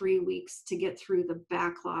around 3 weeks to get through the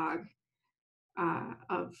backlog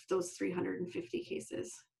of those 350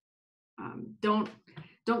 cases. Don't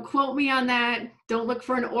quote me on that. Don't look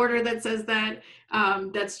for an order that says that.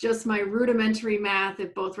 That's just my rudimentary math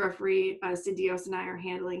if both referee Sidios and I are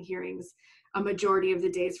handling hearings a majority of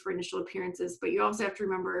the days for initial appearances. But you also have to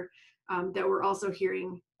remember that we're also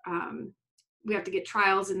hearing, we have to get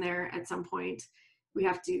trials in there at some point. We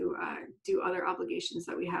have to do other obligations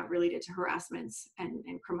that we have related to harassments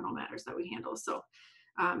and criminal matters that we handle. So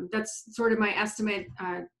that's sort of my estimate.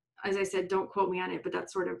 As I said, don't quote me on it, but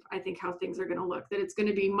that's sort of, I think, how things are going to look, that it's going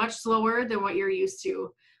to be much slower than what you're used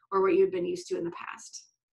to or what you've been used to in the past.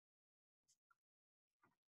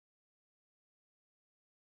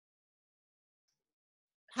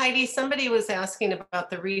 Heidi, somebody was asking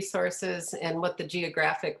about the resources and what the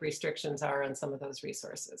geographic restrictions are on some of those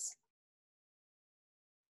resources.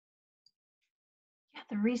 Yeah,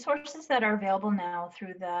 the resources that are available now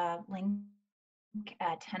through the link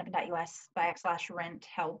at hennepin.us/rent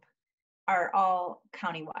help are all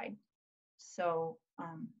countywide. So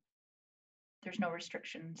there's no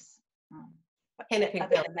restrictions other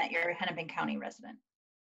than that you're a Hennepin County resident.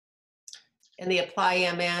 And the Apply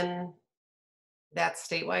MN, that's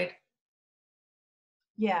statewide?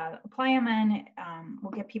 Yeah, Apply MN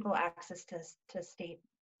will get people access to state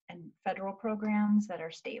and federal programs that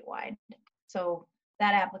are statewide. So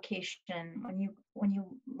that application, when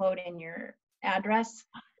you load in your address,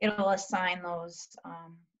 it'll assign those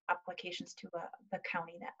applications to the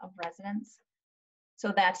county of residence.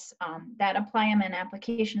 So that's that Apply MN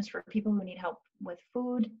application is for people who need help with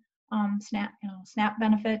food, SNAP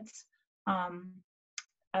benefits,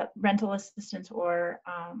 rental assistance, or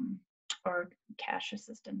cash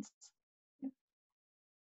assistance.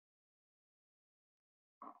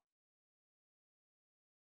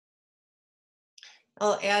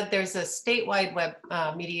 I'll add, there's a statewide web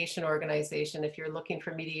mediation organization if you're looking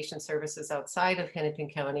for mediation services outside of Hennepin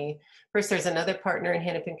County. First, there's another partner in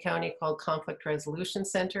Hennepin County called Conflict Resolution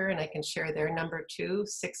Center, and I can share their number too,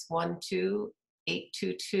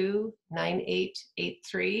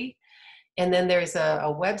 612-822-9883. And then there's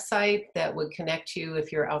a website that would connect you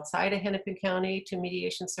if you're outside of Hennepin County to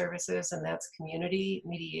mediation services, and that's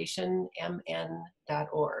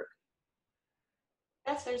communitymediationmn.org.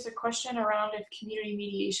 Yes, there's a question around if community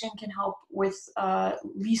mediation can help with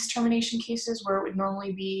lease termination cases where it would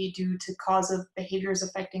normally be due to cause of behaviors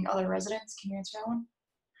affecting other residents. Can you answer that one?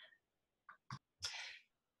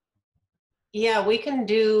 Yeah, we can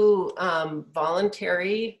do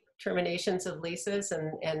voluntary terminations of leases,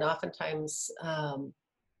 and oftentimes,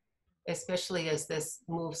 especially as this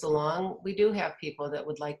moves along, we do have people that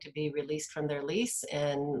would like to be released from their lease,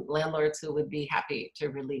 and landlords who would be happy to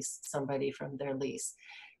release somebody from their lease.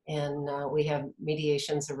 And we have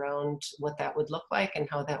mediations around what that would look like and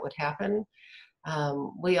how that would happen.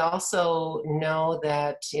 We also know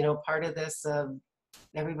that, part of this,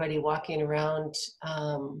 everybody walking around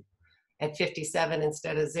at 57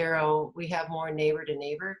 instead of 0, we have more neighbor to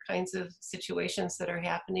neighbor kinds of situations that are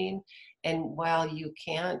happening. And while you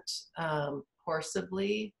can't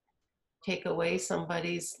forcibly take away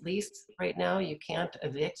somebody's lease right now, you can't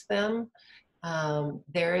evict them.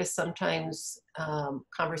 There is sometimes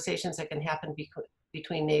conversations that can happen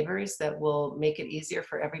between neighbors that will make it easier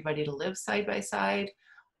for everybody to live side by side,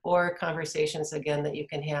 or conversations, again, that you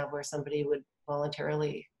can have where somebody would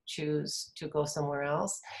voluntarily choose to go somewhere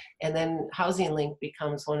else. And then Housing Link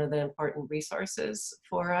becomes one of the important resources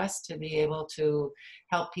for us to be able to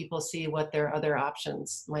help people see what their other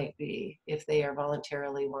options might be if they are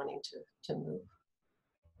voluntarily wanting to move.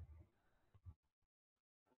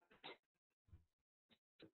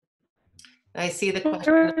 I see the question.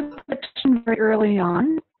 There was a question very early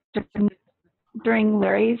on during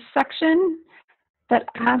Larry's section that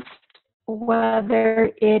asked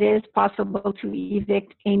whether it is possible to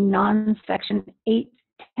evict a non-Section 8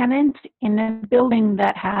 tenant in a building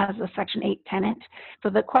that has a Section 8 tenant. So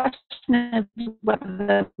the question is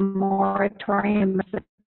whether the moratorium is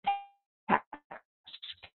attached to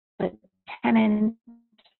the tenant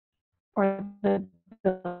or the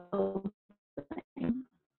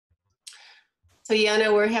So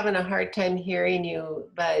Yana, we're having a hard time hearing you,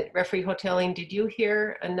 but referee hoteling, did you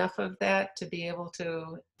hear enough of that to be able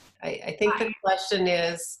to, I think the question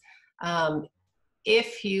is,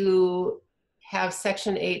 if you have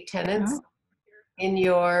Section 8 tenants in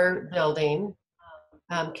your building,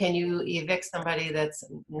 can you evict somebody that's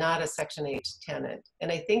not a Section 8 tenant?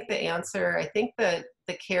 And I think the answer, I think that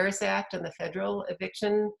the CARES Act and the federal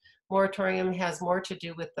eviction moratorium has more to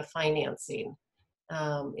do with the financing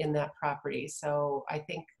in that property. So I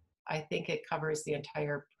think it covers the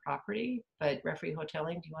entire property, but referee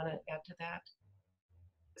hoteling, do you want to add to that?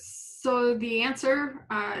 So the answer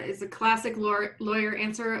is a classic lawyer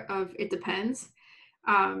answer of it depends.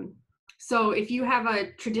 So if you have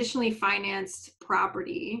a traditionally financed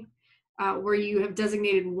property where you have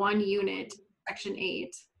designated one unit, Section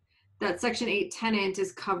 8, that Section 8 tenant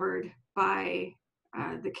is covered by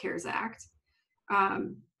the CARES Act.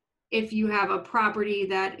 If you have a property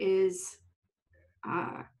that is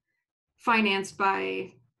financed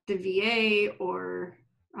by the VA or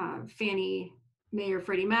Fannie Mae or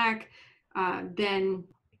Freddie Mac, then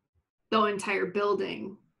the entire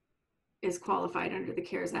building is qualified under the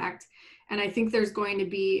CARES Act. And I think there's going to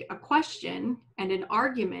be a question and an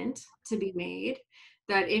argument to be made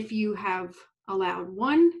that if you have allowed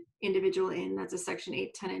one individual in that's a Section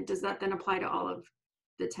 8 tenant, does that then apply to all of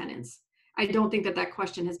the tenants? I don't think that that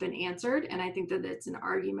question has been answered, and I think that it's an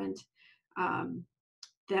argument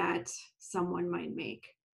that someone might make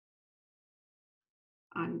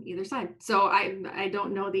on either side. So I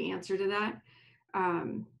don't know the answer to that.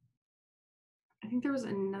 I think there was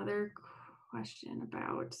another question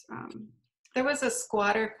about. There was a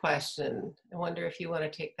squatter question. I wonder if you want to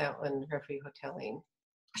take that one, referee hoteling.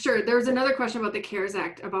 Sure. There was another question about the CARES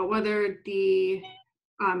Act, about whether the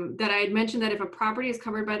that I had mentioned that if a property is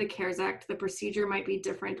covered by the CARES Act, the procedure might be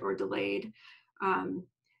different or delayed.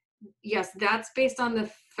 Yes, that's based on the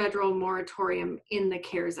federal moratorium in the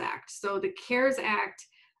CARES Act. So the CARES Act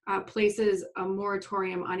places a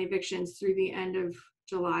moratorium on evictions through the end of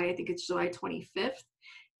July, I think it's July 25th,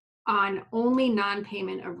 on only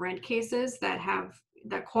non-payment of rent cases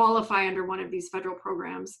that qualify under one of these federal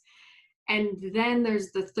programs. And then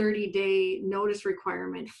there's the 30-day notice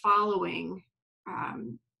requirement following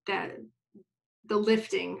the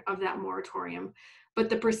lifting of that moratorium. But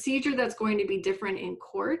the procedure that's going to be different in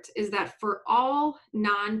court is that for all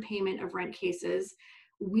non-payment of rent cases,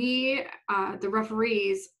 we, the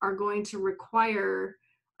referees, are going to require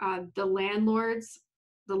the landlords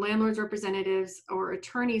representatives or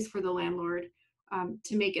attorneys for the landlord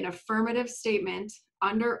to make an affirmative statement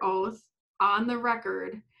under oath on the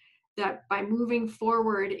record that by moving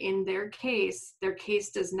forward in their case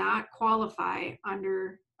does not qualify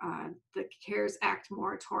under the CARES Act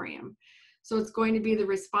moratorium. So it's going to be the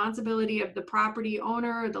responsibility of the property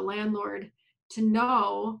owner or the landlord to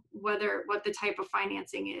know what the type of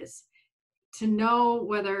financing is, to know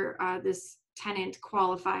whether this tenant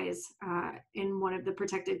qualifies in one of the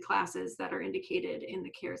protected classes that are indicated in the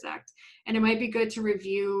CARES Act. And it might be good to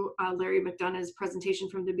review Larry McDonough's presentation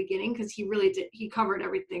from the beginning, because he covered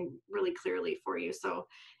everything really clearly for you. So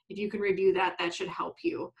if you can review that, that should help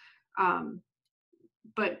you.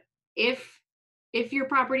 But if your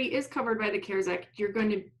property is covered by the CARES Act,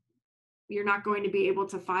 you're not going to be able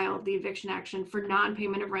to file the eviction action for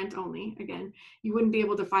non-payment of rent only. Again, you wouldn't be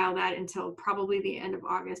able to file that until probably the end of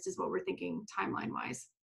August is what we're thinking timeline-wise.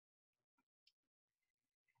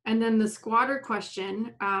 And then the squatter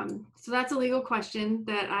question, so that's a legal question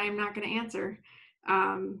that I am not going to answer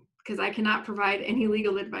because I cannot provide any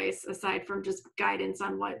legal advice aside from just guidance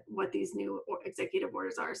on what these new executive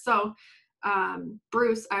orders are. So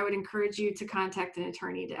Bruce, I would encourage you to contact an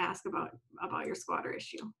attorney to ask about your squatter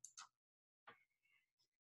issue.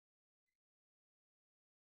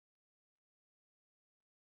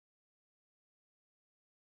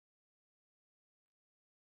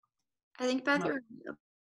 I think Beth.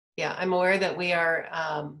 Yeah, I'm aware that we are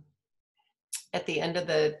at the end of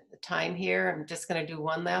the time here. I'm just going to do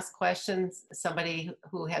one last question. Somebody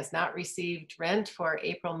who has not received rent for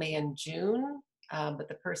April, May, and June, but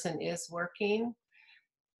the person is working.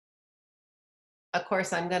 Of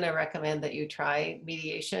course, I'm going to recommend that you try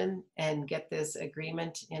mediation and get this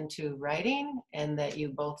agreement into writing, and that you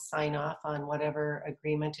both sign off on whatever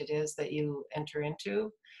agreement it is that you enter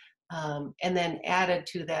into. And then added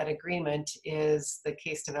to that agreement is the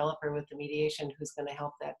case developer with the mediation who's going to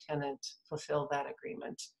help that tenant fulfill that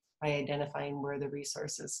agreement by identifying where the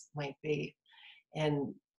resources might be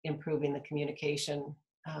and improving the communication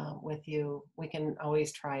with you. We can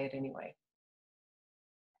always try it anyway.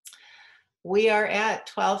 We are at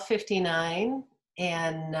 12:59,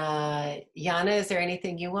 and Yana, is there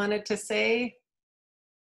anything you wanted to say?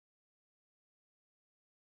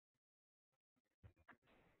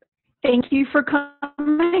 Thank you for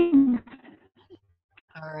coming.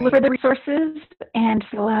 All Look for right. the resources and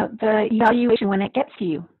fill out the evaluation when it gets to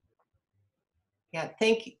you. Yeah,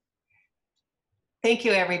 thank you. Thank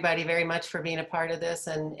you, everybody, very much for being a part of this.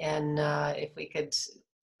 And if we could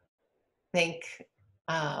thank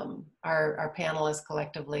our panelists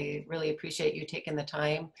collectively, really appreciate you taking the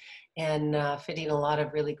time and fitting a lot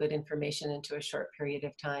of really good information into a short period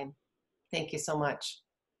of time. Thank you so much.